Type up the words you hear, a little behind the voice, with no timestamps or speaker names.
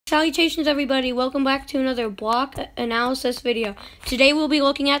Salutations everybody, welcome back to another block analysis video. Today we'll be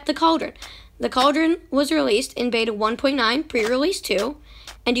looking at the Cauldron. The Cauldron was released in beta 1.9, pre-release 2,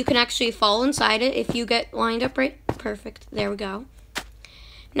 and you can actually fall inside it if you get lined up right. Perfect, there we go.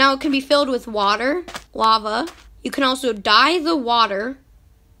 Now it can be filled with water, lava. You can also dye the water,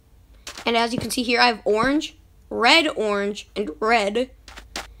 and as you can see here I have orange, orange, and red.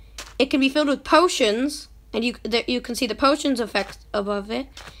 It can be filled with potions, and you can see the potions effect above it.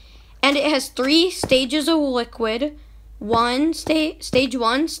 And it has 3 stages of liquid. Stage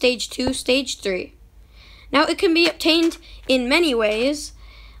 1, Stage 2, Stage 3. Now, it can be obtained in many ways.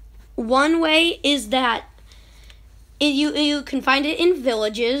 One way is that you can find it in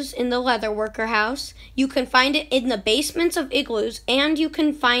villages, in the leather worker house. You can find it in the basements of igloos, and you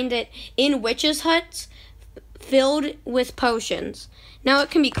can find it in witches' huts filled with potions. Now,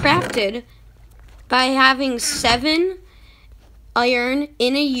 it can be crafted by having 7 iron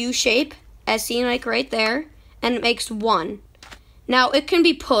in a U shape, as seen like right there, and it makes 1. Now, it can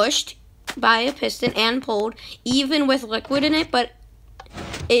be pushed by a piston and pulled, even with liquid in it, but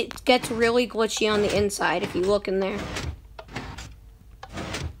it gets really glitchy on the inside if you look in there.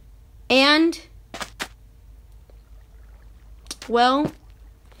 And, well,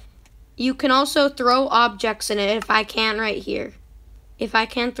 you can also throw objects in it, if I can right here. If I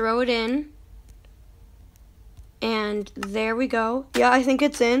can throw it in. And there we go. Yeah, I think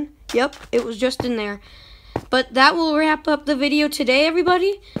it's in. Yep, it was just in there. But that will wrap up the video today,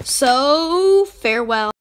 everybody. So, farewell.